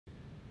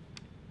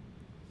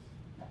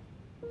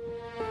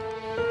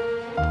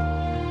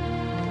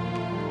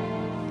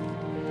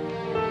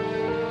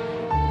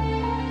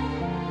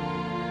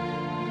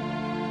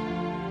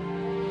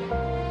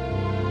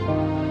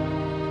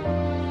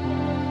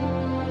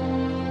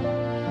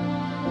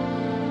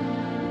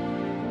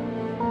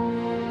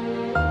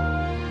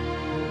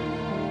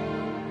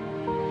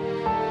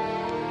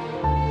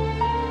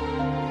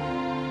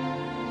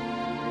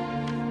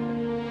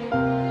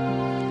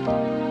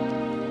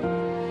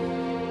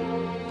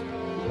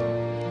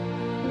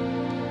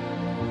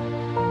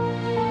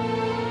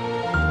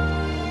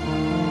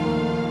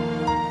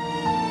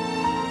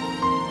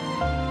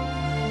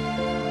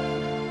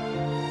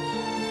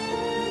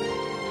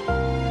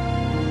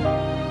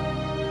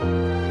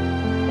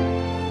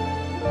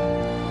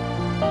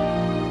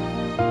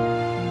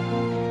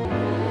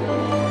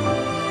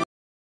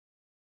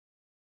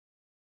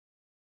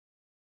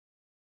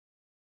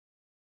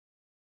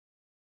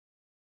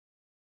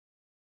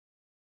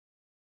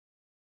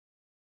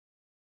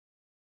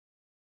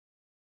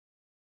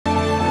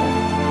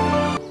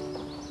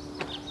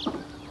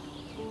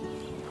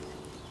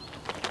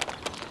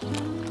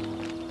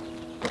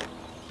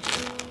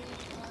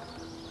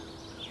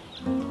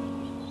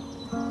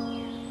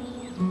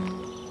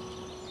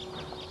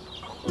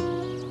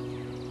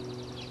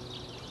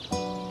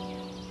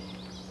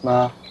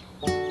妈，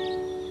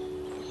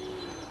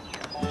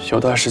有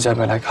段时间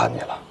没来看你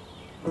了，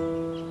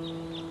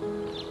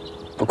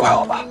不怪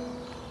我吧？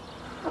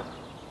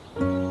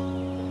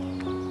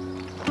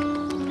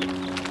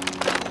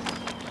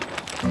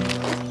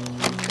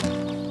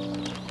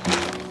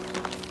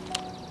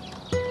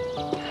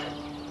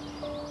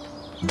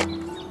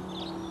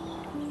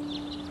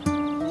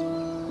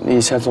你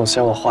以前总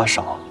嫌我话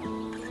少，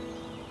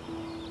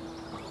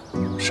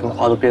什么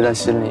话都憋在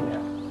心里面。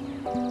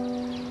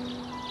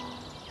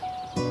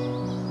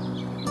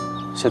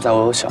 现在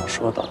我有想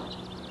说的，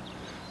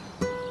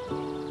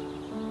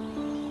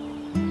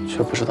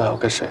却不知道要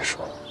跟谁说。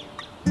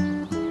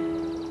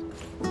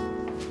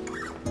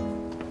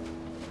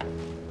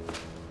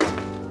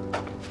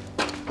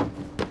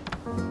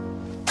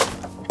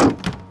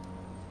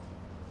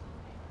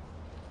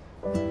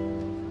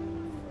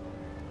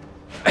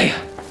哎呀，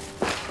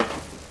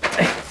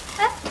哎，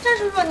郑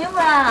叔叔您回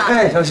来了。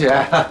哎，小雪，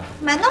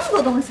买那么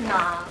多东西呢？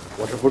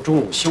我这不是中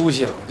午休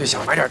息了，我就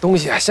想买点东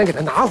西，先给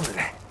他拿回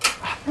来。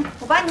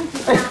 我帮你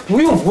提。哎，不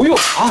用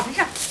啊！没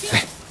事。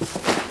哎，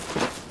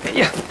哎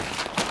呀，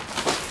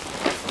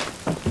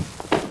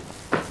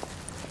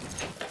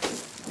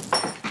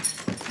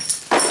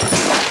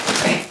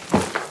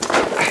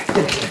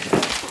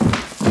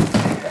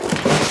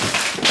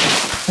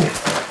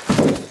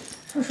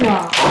叔叔，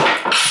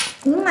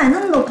您买那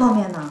么多泡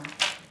面呢？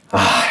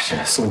啊，这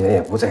素年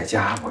也不在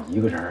家，我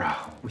一个人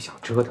啊，不想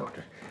折腾，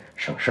这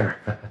省事儿。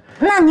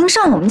那您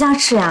上我们家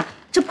吃呀，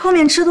这泡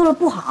面吃多了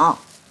不好。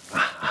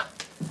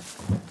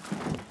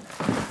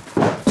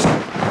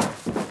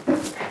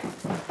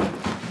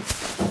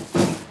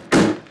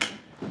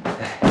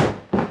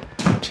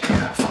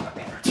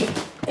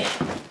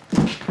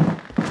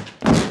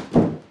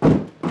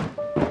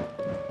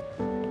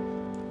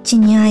 今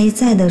年阿姨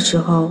在的时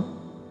候，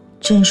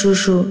郑叔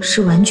叔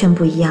是完全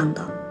不一样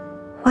的，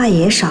话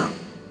也少，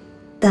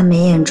但眉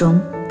眼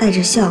中带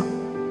着笑，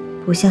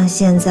不像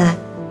现在，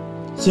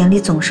眼里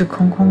总是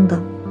空空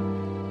的。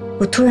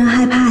我突然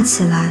害怕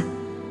起来，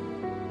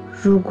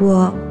如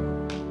果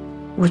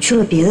我去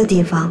了别的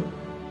地方，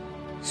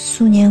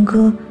素年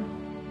哥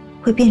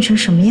会变成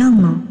什么样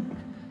呢？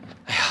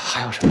哎呀，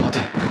还有什么？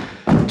对，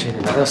这得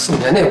拿到素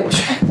年那屋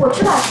去。我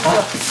知道。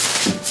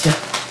行。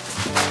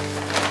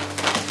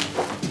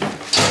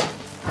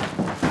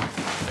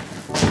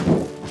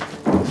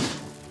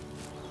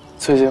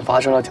 最近发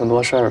生了挺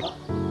多事儿的，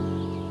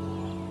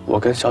我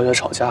跟小雪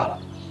吵架了。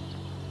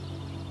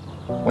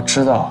我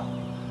知道，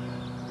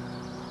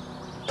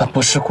但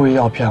不是故意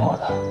要骗我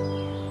的，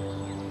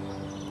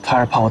他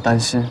是怕我担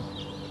心。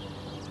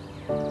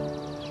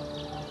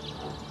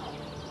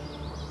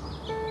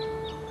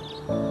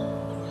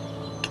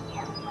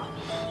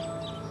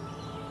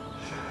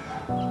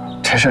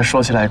这事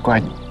说起来也怪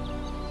你，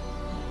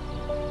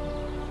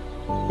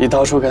你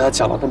当初给他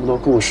讲了那么多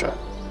故事。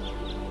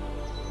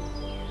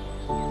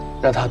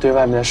 让他对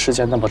外面的世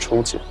界那么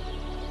憧憬。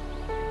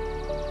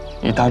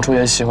你当初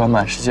也喜欢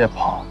满世界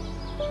跑，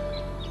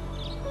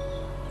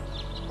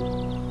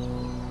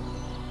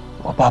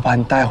我爸把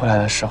你带回来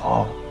的时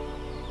候，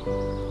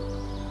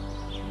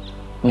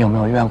你有没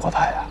有怨过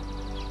他呀？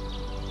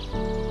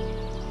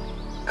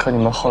可你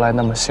们后来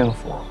那么幸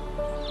福，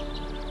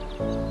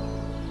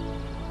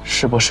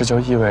是不是就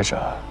意味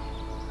着，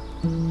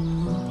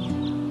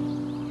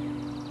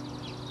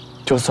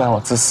就算我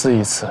自私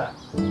一次？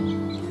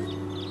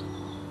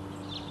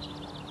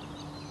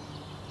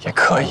 也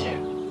可以，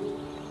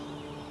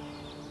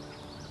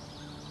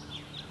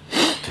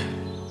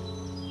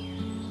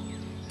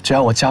只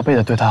要我加倍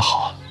的对他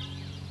好，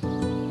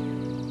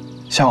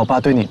像我爸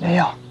对你那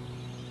样。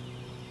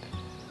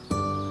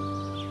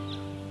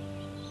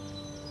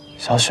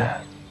小雪，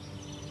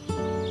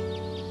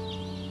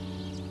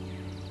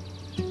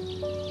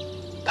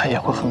他也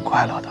会很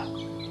快乐的，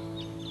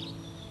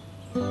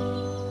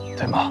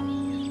对吗？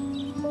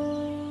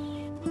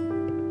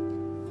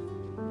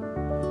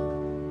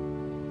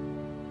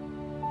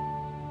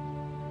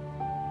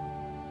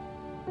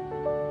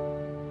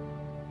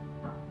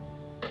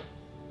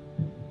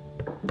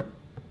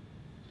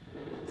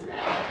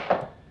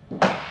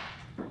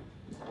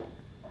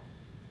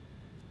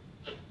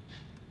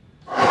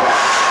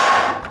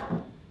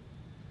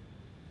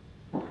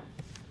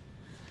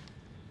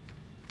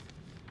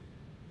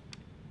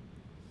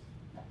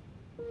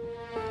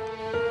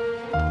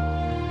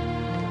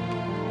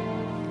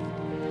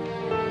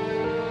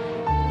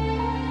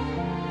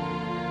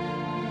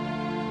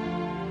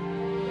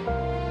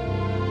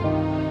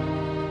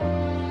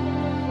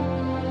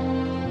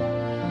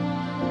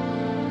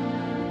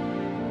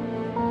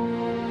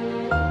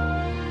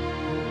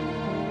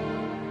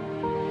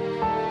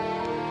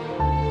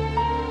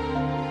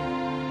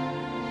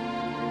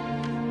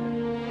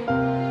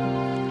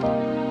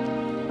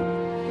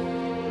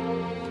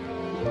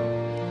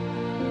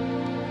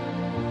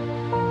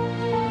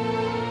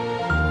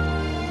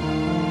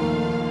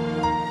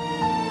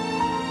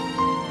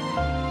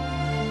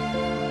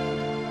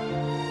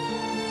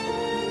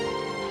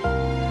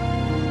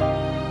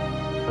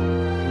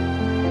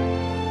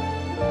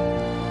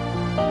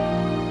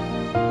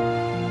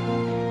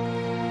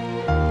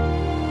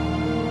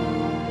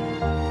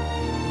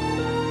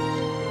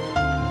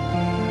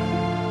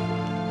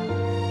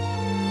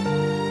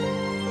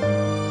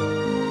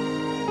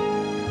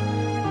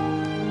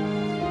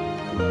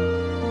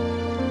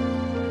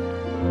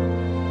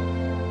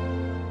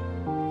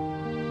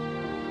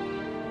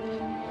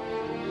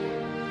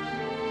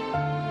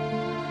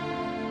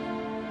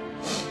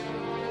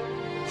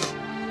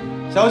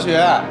小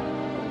雪，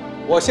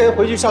我先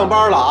回去上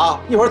班了啊，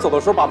一会儿走的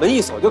时候把门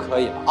一锁就可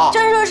以了啊。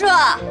郑叔叔，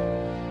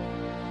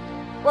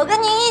我跟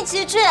您一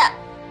起去。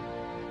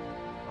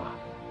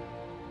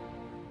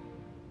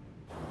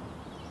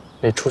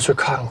你出去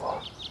看过，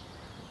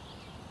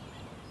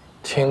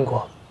听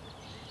过，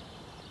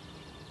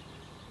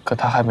可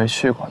他还没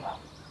去过呢。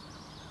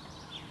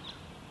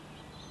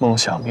梦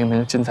想明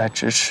明近在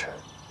咫尺，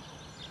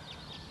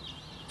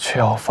却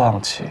要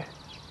放弃，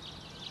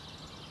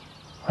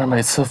而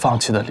每次放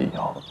弃的理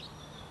由